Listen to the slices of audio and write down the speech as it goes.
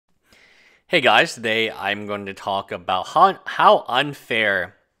Hey guys, today I'm going to talk about how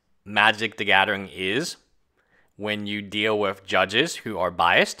unfair Magic the Gathering is when you deal with judges who are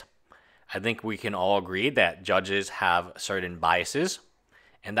biased. I think we can all agree that judges have certain biases,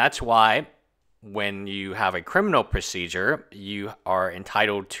 and that's why when you have a criminal procedure, you are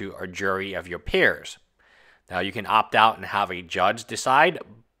entitled to a jury of your peers. Now, you can opt out and have a judge decide,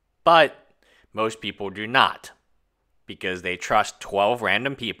 but most people do not, because they trust 12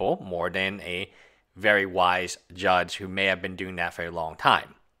 random people more than a very wise judge who may have been doing that for a long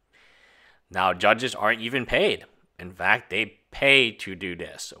time. Now, judges aren't even paid. In fact, they pay to do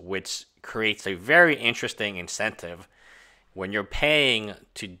this, which creates a very interesting incentive. When you're paying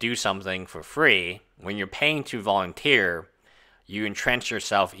to do something for free, when you're paying to volunteer, you entrench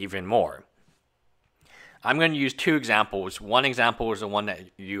yourself even more. I'm going to use two examples. One example is the one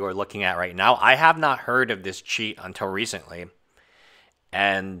that you are looking at right now. I have not heard of this cheat until recently,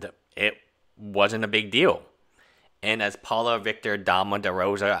 and it wasn't a big deal. And as Paula Victor Dama de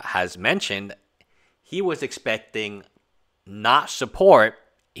Rosa has mentioned, he was expecting not support,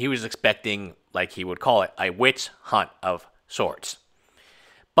 he was expecting, like he would call it, a witch hunt of sorts.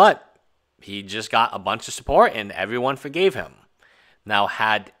 But he just got a bunch of support and everyone forgave him. Now,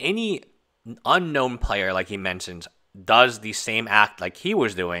 had any unknown player, like he mentions, does the same act like he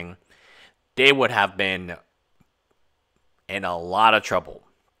was doing, they would have been in a lot of trouble.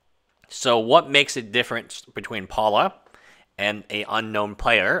 So what makes it different between Paula and a unknown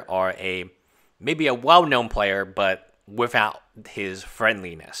player, or maybe a well-known player but without his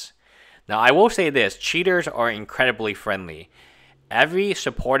friendliness? Now, I will say this: cheaters are incredibly friendly. Every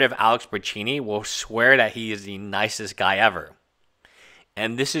supportive Alex Bracchini will swear that he is the nicest guy ever.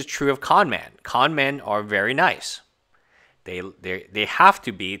 And this is true of con men. Con men are very nice. They have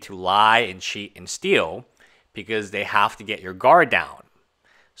to be, to lie and cheat and steal, because they have to get your guard down.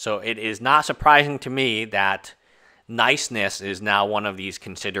 So it is not surprising to me that niceness is now one of these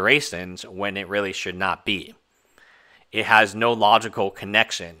considerations when it really should not be. It has no logical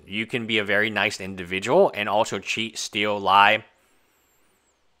connection. You can be a very nice individual and also cheat, steal, lie.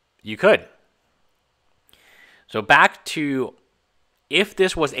 You could. So back to, if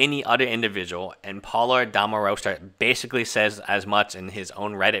this was any other individual, and Paula Damarosa basically says as much in his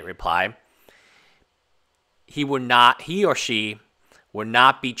own Reddit reply, he or she would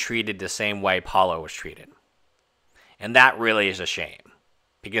not be treated the same way Paula was treated. And that really is a shame,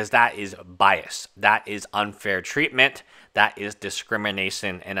 because that is bias. That is unfair treatment. That is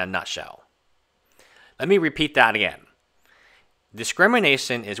discrimination in a nutshell. Let me repeat that again.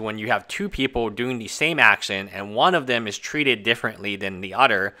 Discrimination is when you have two people doing the same action and one of them is treated differently than the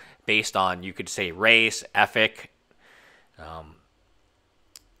other based on, you could say, race, ethic.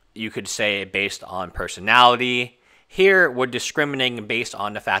 You could say based on personality. Here, we're discriminating based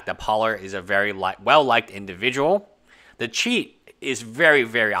on the fact that Paula is a very well-liked individual. The cheat is very,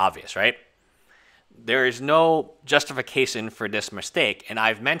 very obvious, right? There is no justification for this mistake. And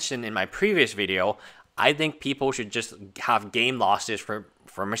I've mentioned in my previous video, I think people should just have game losses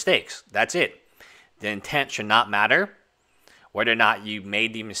for mistakes. That's it. The intent should not matter. Whether or not you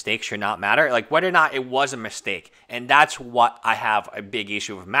made the mistake should not matter. Like, whether or not it was a mistake. And that's what I have a big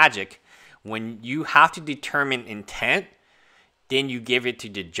issue with Magic. When you have to determine intent, then you give it to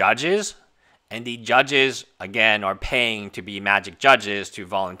the judges. And the judges, again, are paying to be Magic judges to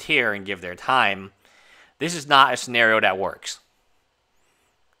volunteer and give their time. This is not a scenario that works.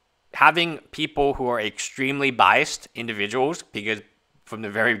 Having people who are extremely biased individuals, because from the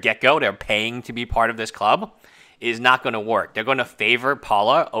very get-go they're paying to be part of this club, is not going to work. They're going to favor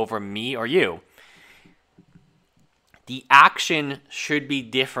Paula over me or you. The action should be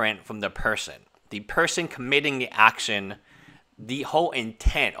different from the person. The person committing the action, the whole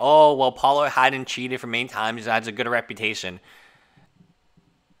intent, oh, well, Paula hadn't cheated for many times, has a good reputation.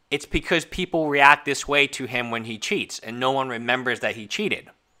 It's because people react this way to him when he cheats, and no one remembers that he cheated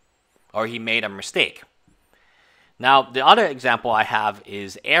or he made a mistake. Now, the other example I have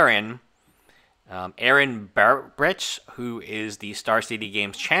is Aaron Burbrich, who is the Star City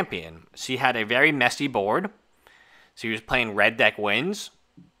Games champion. She had a very messy board. She was playing red deck wins.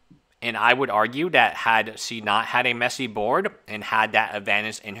 And I would argue that had she not had a messy board and had that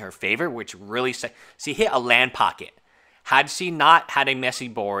advantage in her favor, which really, she hit a land pocket. Had she not had a messy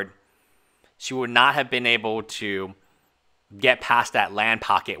board, she would not have been able to get past that land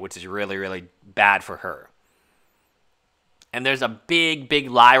pocket, which is really, really bad for her. And there's a big, big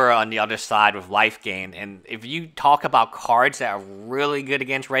Lyra on the other side with life gain. And if you talk about cards that are really good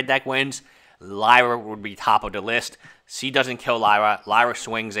against red deck wins, Lyra would be top of the list. She doesn't kill Lyra. Lyra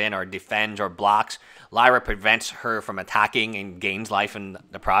swings in or defends or blocks. Lyra prevents her from attacking and gains life in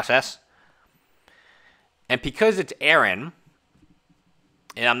the process. And because it's Aaron,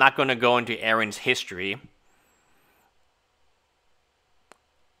 and I'm not going to go into Aaron's history,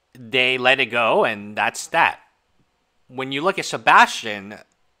 they let it go, and that's that. When you look at Sebastian,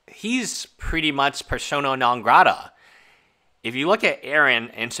 he's pretty much persona non grata. If you look at Aaron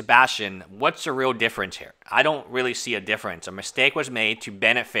and Sebastian, what's the real difference here? I don't really see a difference. A mistake was made to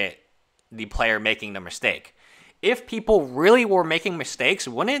benefit the player making the mistake. If people really were making mistakes,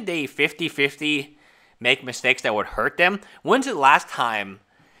 wouldn't they 50-50 make mistakes that would hurt them? When's the last time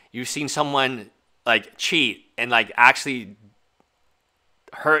you've seen someone like cheat and like actually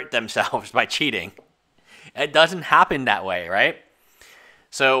hurt themselves by cheating? It doesn't happen that way, right?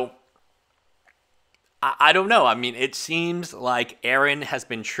 So I don't know. I mean, it seems like Aaron has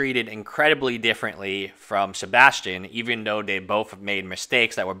been treated incredibly differently from Sebastian, even though they both made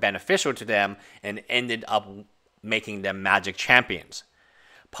mistakes that were beneficial to them and ended up making them Magic champions.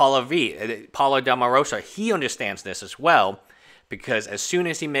 Paulo Damarosa, he understands this as well, because as soon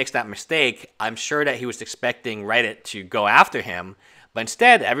as he makes that mistake, I'm sure that he was expecting Reddit to go after him, but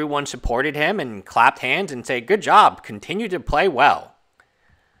instead, everyone supported him and clapped hands and said, good job, continue to play well.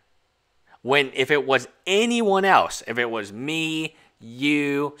 When if it was anyone else, if it was me,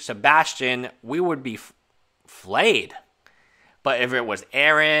 you, Sebastian, we would be flayed. But if it was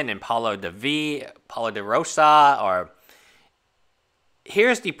Aaron and Paulo de Rosa, or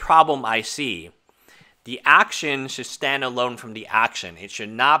here's the problem I see. The action should stand alone from the action. It should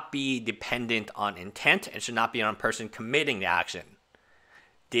not be dependent on intent. It should not be on a person committing the action.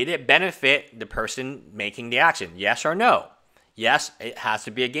 Did it benefit the person making the action? Yes or no? Yes, it has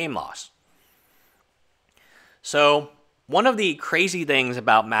to be a game loss. So, one of the crazy things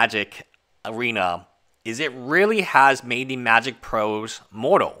about Magic Arena is it really has made the Magic pros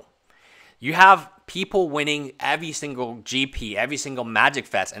mortal. You have people winning every single GP, every single Magic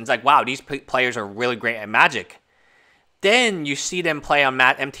Fest, and it's like, wow, these players are really great at Magic. Then you see them play on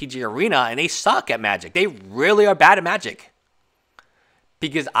MTG Arena, and they suck at Magic. They really are bad at Magic.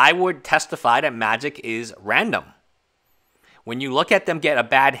 Because I would testify that Magic is random. When you look at them get a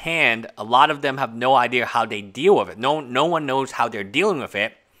bad hand, a lot of them have no idea how they deal with it. No one knows how they're dealing with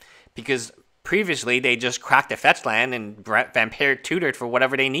it, because previously they just cracked a fetch land and vampiric tutored for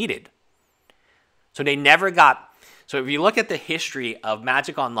whatever they needed. So they never got... So if you look at the history of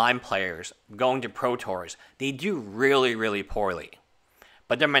Magic Online players going to Pro Tours, they do really, really poorly.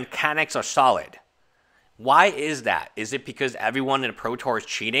 But their mechanics are solid. Why is that? Is it because everyone in the Pro Tour is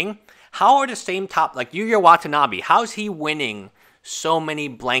cheating? How are the same top, like Yugioh Watanabe, how is he winning so many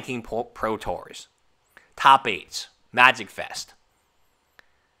blanking Pro Tours? Top 8s, Magic Fest.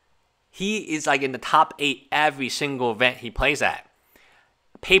 He is like in the top 8 every single event he plays at.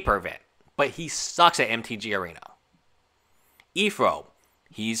 Paper event. But he sucks at MTG Arena. Efro,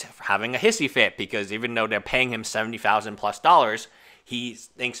 he's having a hissy fit because even though they're paying him $70,000+, he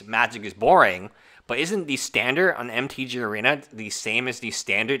thinks Magic is boring. But isn't the standard on MTG Arena the same as the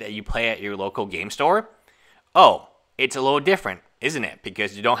standard that you play at your local game store? Oh, it's a little different, isn't it?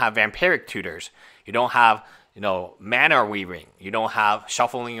 Because you don't have vampiric tutors. You don't have, mana weaving. You don't have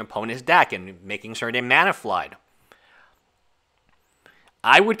shuffling your opponent's deck and making sure they mana flood.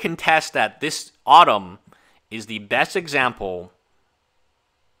 I would contest that this autumn is the best example.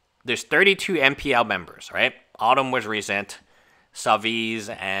 There's 32 MPL members, right? Autumn was recent. Saviz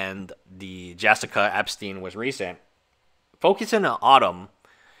and the Jessica Epstein was recent. Focusing on Autumn,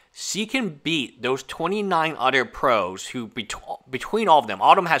 she can beat those 29 other pros who, between all of them,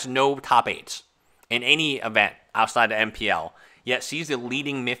 Autumn has no top 8s in any event outside of MPL. Yet she's the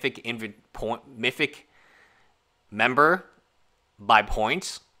leading Mythic member by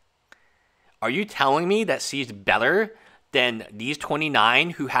points. Are you telling me that she's better than these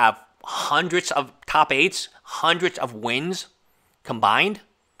 29 who have hundreds of top 8s, hundreds of wins combined?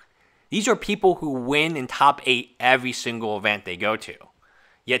 These are people who win in top 8 every single event they go to.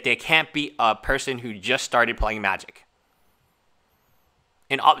 Yet they can't beat a person who just started playing Magic.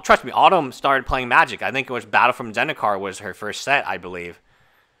 And trust me, Autumn started playing Magic. I think it was Battle from Zendikar was her first set, I believe.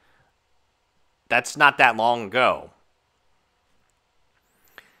 That's not that long ago.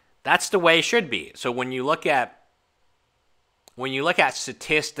 That's the way it should be. So when you look at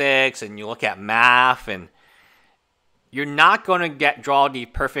statistics and you look at math, and you're not going to draw the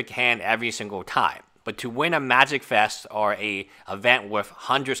perfect hand every single time. But to win a Magic Fest or a event with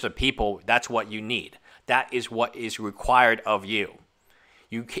hundreds of people, that's what you need. That is what is required of you.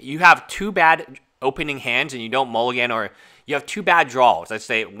 You have 2 bad opening hands and you don't mulligan, or you have 2 bad draws, let's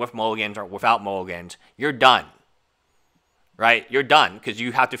say with mulligans or without mulligans, you're done. Right? You're done because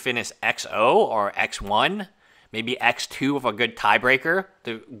you have to finish XO or X1, maybe X2 with a good tiebreaker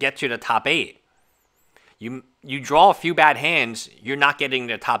to get to the top 8. You draw a few bad hands, you're not getting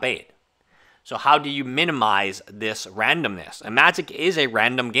the top 8. So how do you minimize this randomness? And Magic is a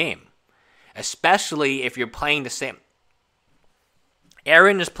random game, especially if you're playing the same.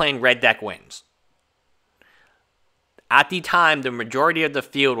 Aaron is playing red deck wins. At the time, the majority of the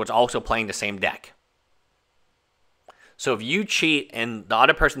field was also playing the same deck. So if you cheat and the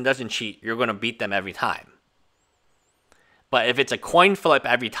other person doesn't cheat, you're going to beat them every time. But if it's a coin flip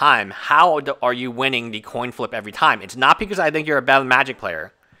every time, how are you winning the coin flip every time? It's not because I think you're a better Magic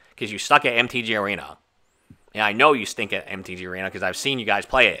player, because you suck at MTG Arena. And I know you stink at MTG Arena because I've seen you guys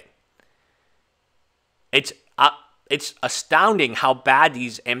play it. It's astounding how bad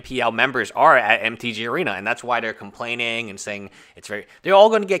these MPL members are at MTG Arena, and that's why they're complaining and saying they're all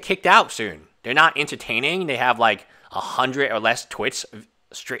going to get kicked out soon. They're not entertaining. They have like 100 or less Twitch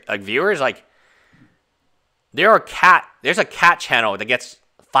viewers. Like there's a cat channel that gets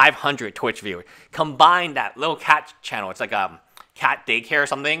 500 Twitch viewers. Combine that little cat channel. It's like a cat daycare or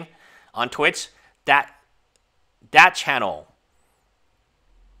something on Twitch. That channel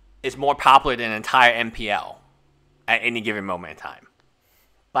is more popular than an entire MPL at any given moment in time.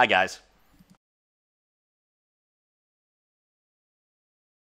 Bye, guys.